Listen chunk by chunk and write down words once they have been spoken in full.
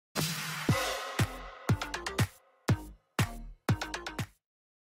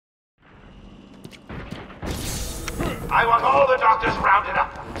I want all the doctors rounded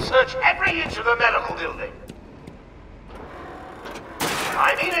up. Search every inch of the medical building.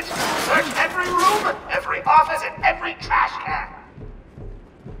 I mean it. Search every room, every office, and every trash can.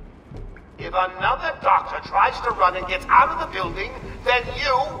 If another doctor tries to run and gets out of the building, then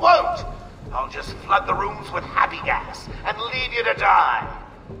you won't. I'll just flood the rooms with happy gas and leave you to die.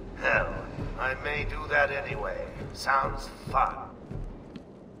 Hell, I may do that anyway. Sounds fun.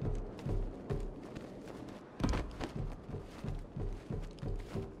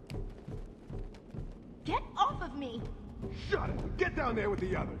 Get off of me! Shut it! Get down there with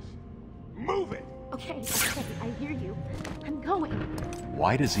the others! Move it! Okay, I hear you. I'm going.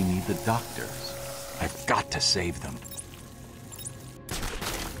 Why does he need the doctors? I've got to save them.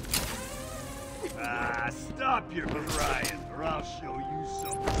 Stop your crying, or I'll show you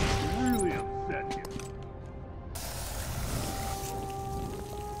something that really upset you.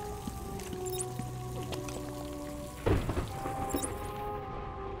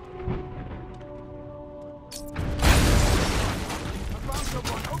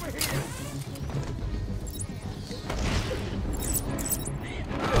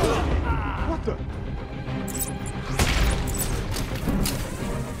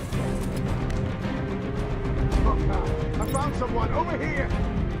 Someone over here!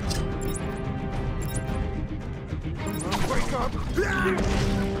 Wake up!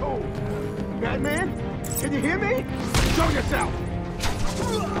 Cold. Batman? Can you hear me? Show yourself!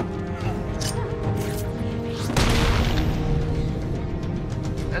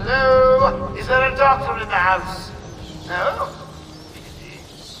 Hello? Is there a doctor in the house? No?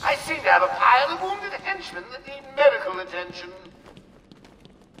 I seem to have a pile of wounded henchmen that need medical attention.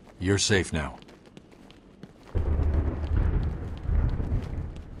 You're safe now.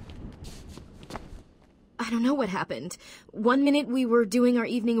 I don't know what happened. One minute we were doing our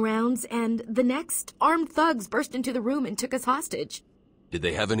evening rounds, and the next, armed thugs burst into the room and took us hostage. Did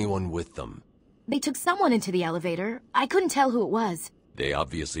they have anyone with them? They took someone into the elevator. I couldn't tell who it was. They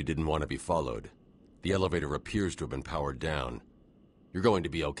obviously didn't want to be followed. The elevator appears to have been powered down. You're going to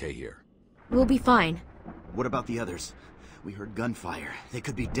be okay here. We'll be fine. What about the others? We heard gunfire. They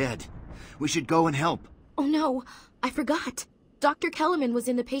could be dead. We should go and help. Oh no, I forgot. Dr. Kellerman was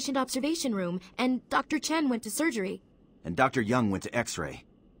in the patient observation room, and Dr. Chen went to surgery. And Dr. Young went to X-ray.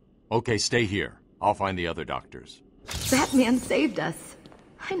 Okay, stay here. I'll find the other doctors. Batman saved us.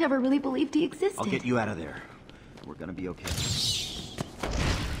 I never really believed he existed. I'll get you out of there. We're gonna be okay.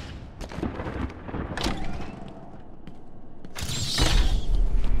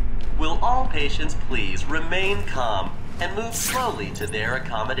 Will all patients please remain calm and move slowly to their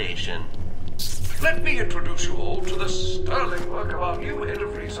accommodation? Let me introduce you all to the sterling work of our new head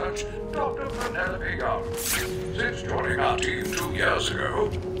of research, Dr. Penelope Young. Since joining our team 2 years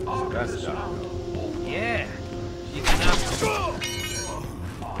ago, after this Yeah. You can have...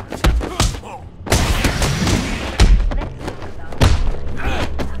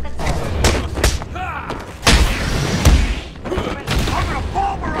 I'm gonna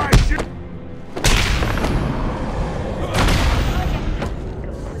pulverize you!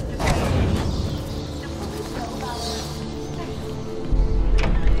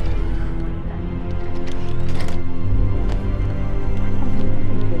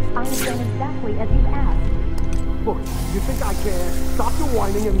 Exactly as you asked. Look, you think I care? Stop your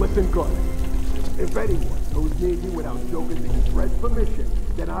whining and listen good. If anyone goes near you without Joker's express permission,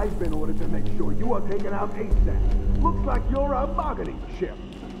 then I've been ordered to make sure you are taken out ASAP. Looks like you're a bargaining chip.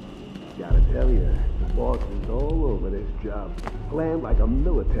 Gotta tell you, the boss is all over this job. Planned like a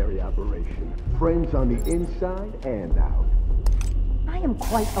military operation. Friends on the inside and out. I am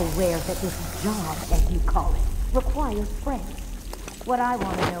quite aware that this job, as you call it, requires friends. What I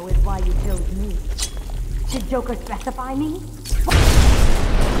want to know is why you chose me. Did Joker specify me?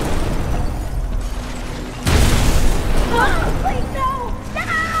 Oh, please, no!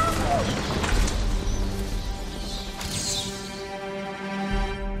 No!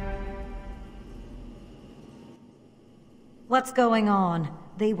 What's going on?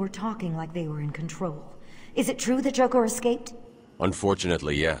 They were talking like they were in control. Is it true that Joker escaped?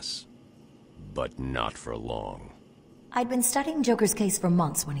 Unfortunately, yes. But not for long. I'd been studying Joker's case for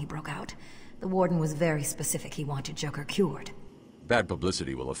months when he broke out. The warden was very specific he wanted Joker cured. Bad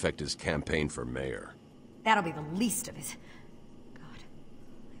publicity will affect his campaign for mayor. That'll be the least of it. God,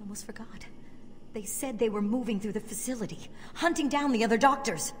 I almost forgot. They said they were moving through the facility, hunting down the other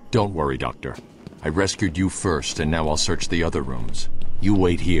doctors. Don't worry, Doctor. I rescued you first, and now I'll search the other rooms. You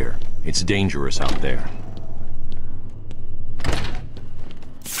wait here. It's dangerous out there.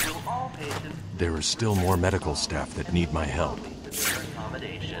 Will all patients... There are still more medical staff that need my help. To their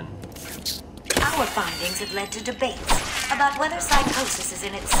accommodation. Our findings have led to debates about whether psychosis is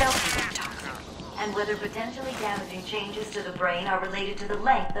in itself even toxic, and whether potentially damaging changes to the brain are related to the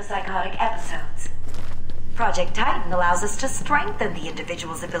length of psychotic episodes. Project Titan allows us to strengthen the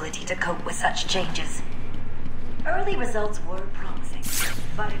individual's ability to cope with such changes. Early results were promising,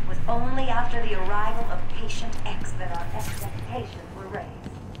 but it was only after the arrival of Patient X that our expectations were raised.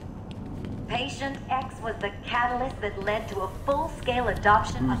 Patient X was the catalyst that led to a full-scale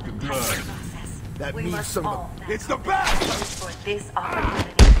adoption of the Titan process. That We means must some of all them. It's the best! for this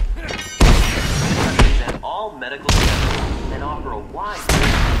opportunity. Represent all medical specialties and offer a wide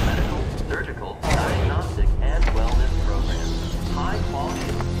range of medical, surgical, diagnostic, and wellness programs. High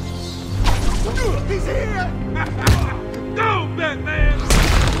quality. He's here! Go, Batman!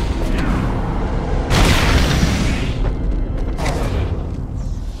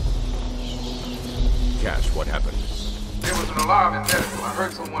 Cash, what happened? There was an alarm in medical. I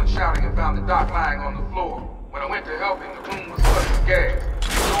heard someone shouting and found the doc lying on the floor. When I went to help him, the room was flooded with gas. The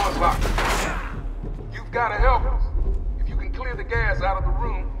door's locked. You've got to help us. If you can clear the gas out of the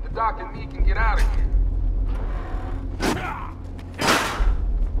room, the doc and me can get out of here.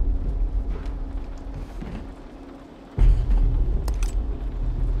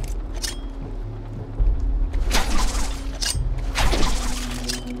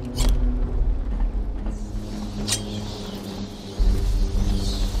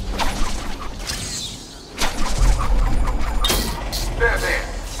 Batman,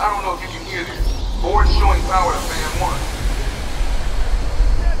 I don't know if you can hear this. Board showing power to fan 1.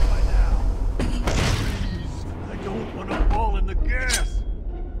 I don't want to fall in the gas!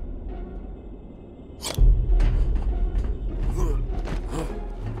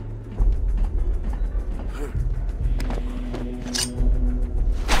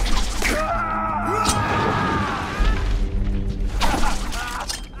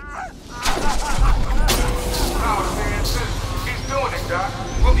 Power to fan 2. He's doing it, Doc.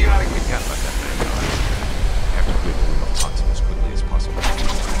 We'll be out of here. Can't let that man die. Have to clear the room of toxin as quickly as possible.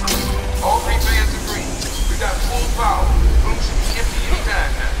 All 3 fans agree. We got full power. Room should be empty any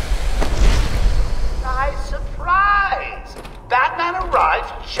time now. Nice surprise! Batman arrives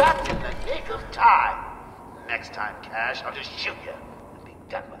just in the nick of time. Next time, Cash, I'll just shoot you and be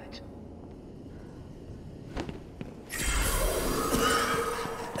done with it.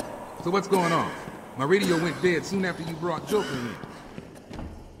 So what's going on? My radio went dead soon after you brought Joker in.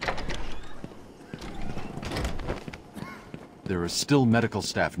 There is still medical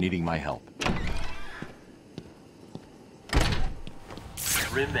staff needing my help.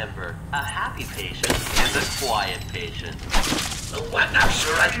 Remember, a happy patient is a quiet patient. Oh, I'm not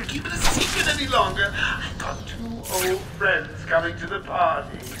sure I can keep it a secret any longer. I've got 2 old friends coming to the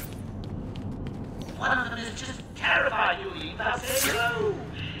party. One of them is just terrified you'll leave without saying hello.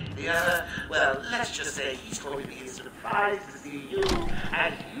 The other, well, let's just say he's going to be surprised to see you,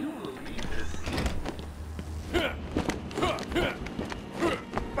 and you will be the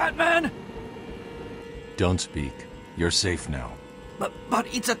Batman! Don't speak. You're safe now. But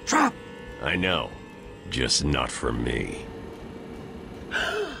it's a trap! I know. Just not for me.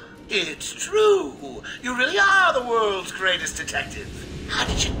 It's true. You really are the world's greatest detective. How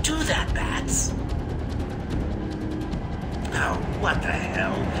did you do that, Bats? Oh, what the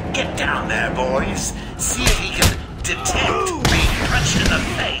hell? Get down there, boys. See if he can detect being punched in the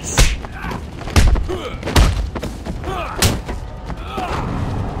face.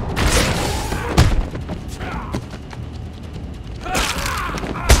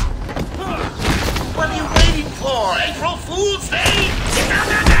 What are you waiting for? April Fool's Day? Get down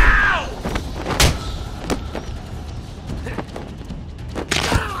there now!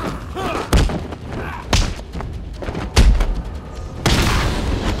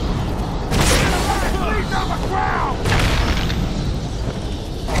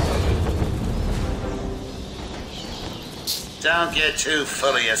 Don't get too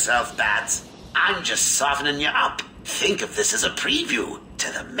full of yourself, Bats. I'm just softening you up. Think of this as a preview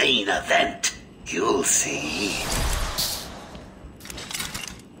to the main event. You'll see.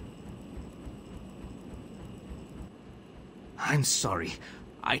 I'm sorry.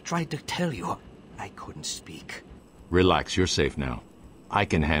 I tried to tell you. I couldn't speak. Relax, you're safe now. I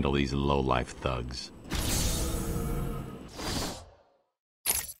can handle these low-life thugs.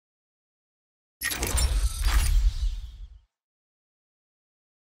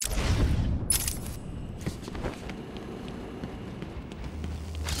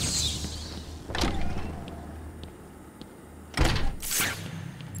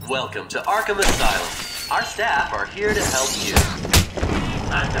 Welcome to Arkham Asylum. Our staff are here to help you.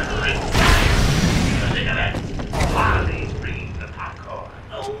 Harley, bring the popcorn.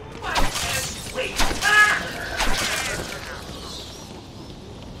 Oh, I can't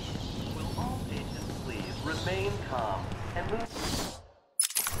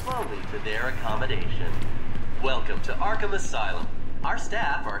only to their accommodation. Welcome to Arkham Asylum. Our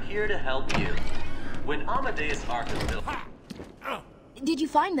staff are here to help you. When Amadeus Arkham built... Did you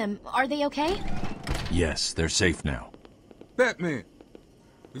find them? Are they okay? Yes, they're safe now. Batman,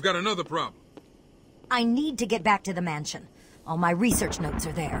 we've got another problem. I need to get back to the mansion. All my research notes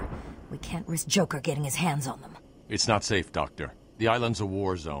are there. We can't risk Joker getting his hands on them. It's not safe, Doctor. The island's a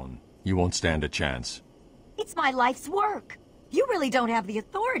war zone. You won't stand a chance. It's my life's work. You really don't have the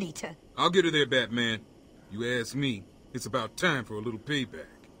authority to... I'll get her there, Batman. You ask me, it's about time for a little payback.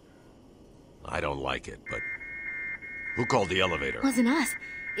 I don't like it, but... Who called the elevator? Wasn't us.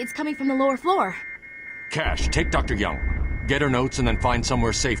 It's coming from the lower floor. Cash, take Dr. Young. Get her notes and then find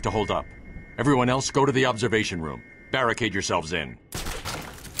somewhere safe to hold up. Everyone else, go to the observation room. Barricade yourselves in.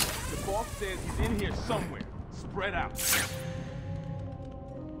 The boss says he's in here somewhere. Spread out.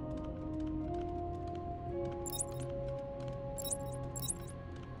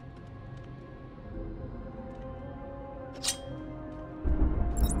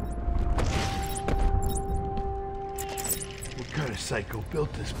 What kind of psycho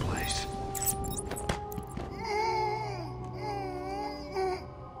built this place?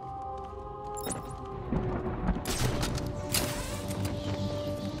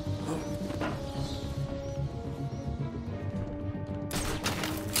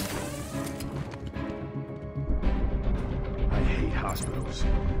 I hate hospitals.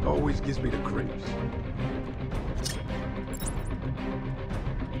 It always gives me the creeps.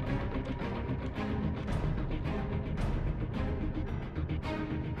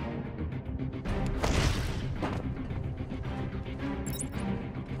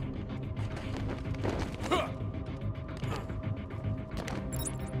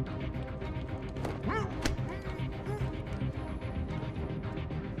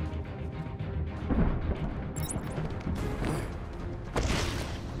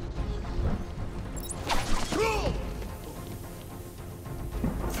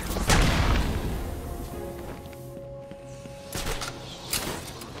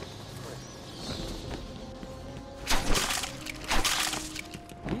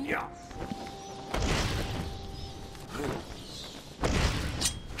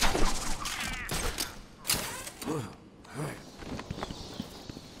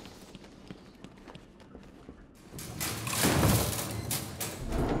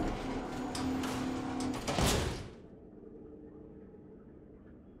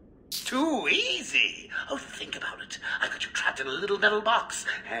 Too easy. Oh, think about it. I got you trapped in a little metal box,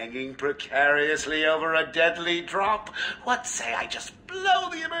 hanging precariously over a deadly drop. What say I just blow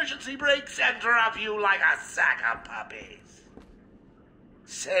the emergency brakes and drop you like a sack of puppies?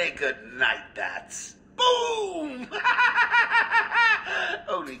 Say goodnight, bats. Boom!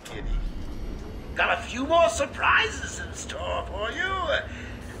 Only kidding. Got a few more surprises in store for you.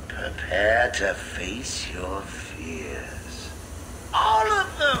 Prepare to face your fears. All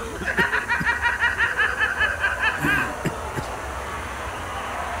of them!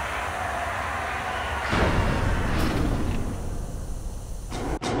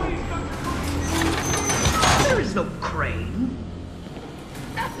 There is no crane.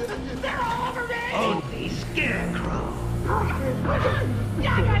 They're all over me! Only Scarecrow. Get me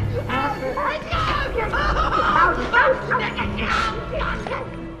out of here!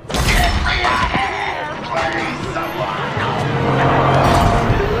 Please, someone!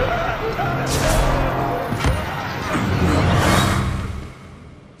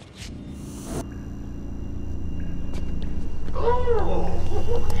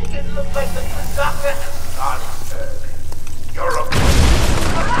 Oh, it looks like the doctor has gone. You're a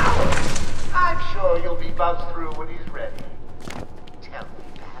I'm sure you'll be buzzed through when he's ready. Tell me,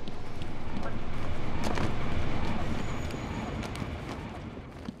 Batman.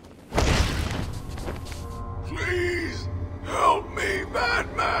 Please, help me,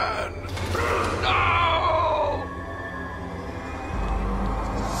 Batman! No!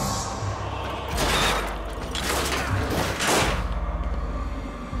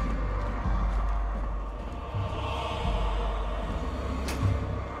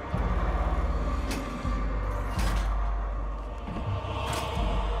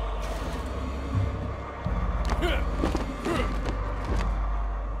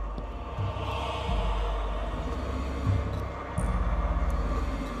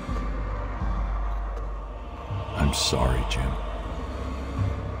 I'm sorry, Jim.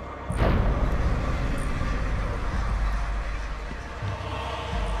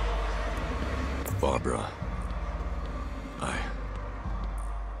 Barbara.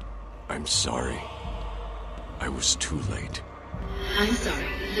 I'm sorry. I was too late. I'm sorry.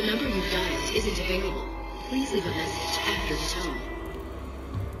 The number you've dialed isn't available. Please leave a message after the tone.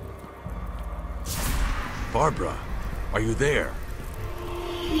 Barbara, are you there?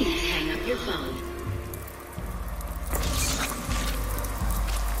 Please hang up your phone.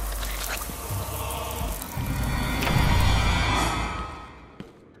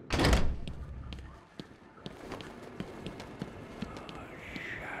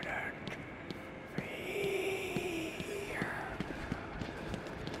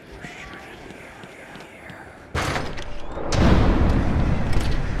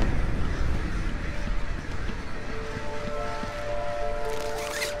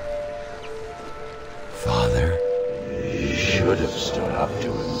 Father. You should have stood up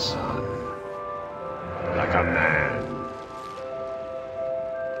to him, son. Like a man.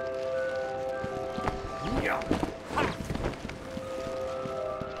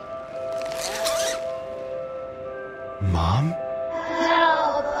 Mom?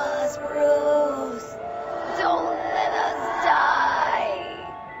 Help us, Bruce! Don't let us die!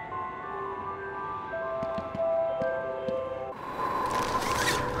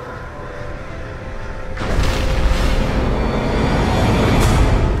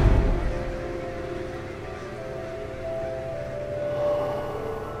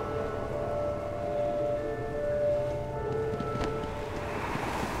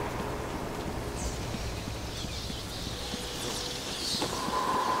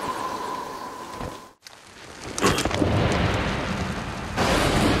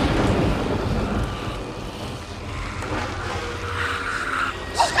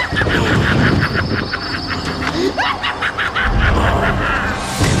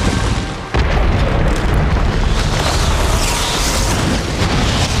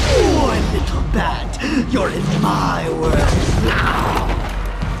 You're in my world now!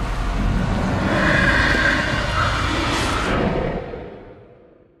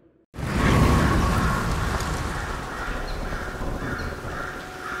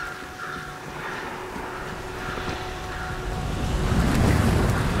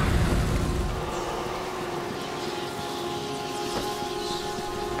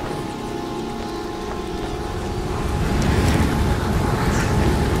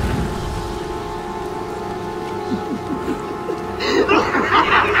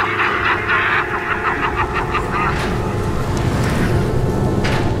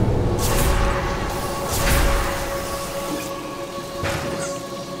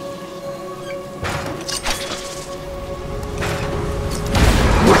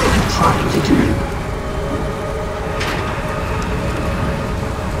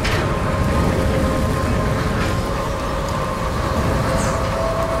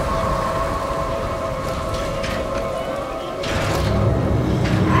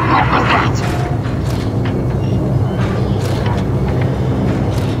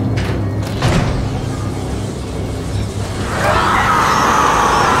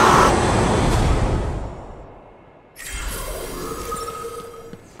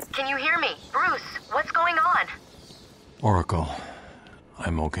 Oracle,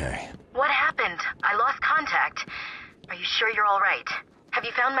 I'm okay. What happened? I lost contact. Are you sure you're all right? Have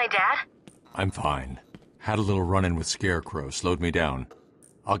you found my dad? I'm fine. Had a little run-in with Scarecrow, slowed me down.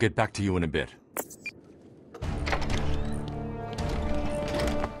 I'll get back to you in a bit.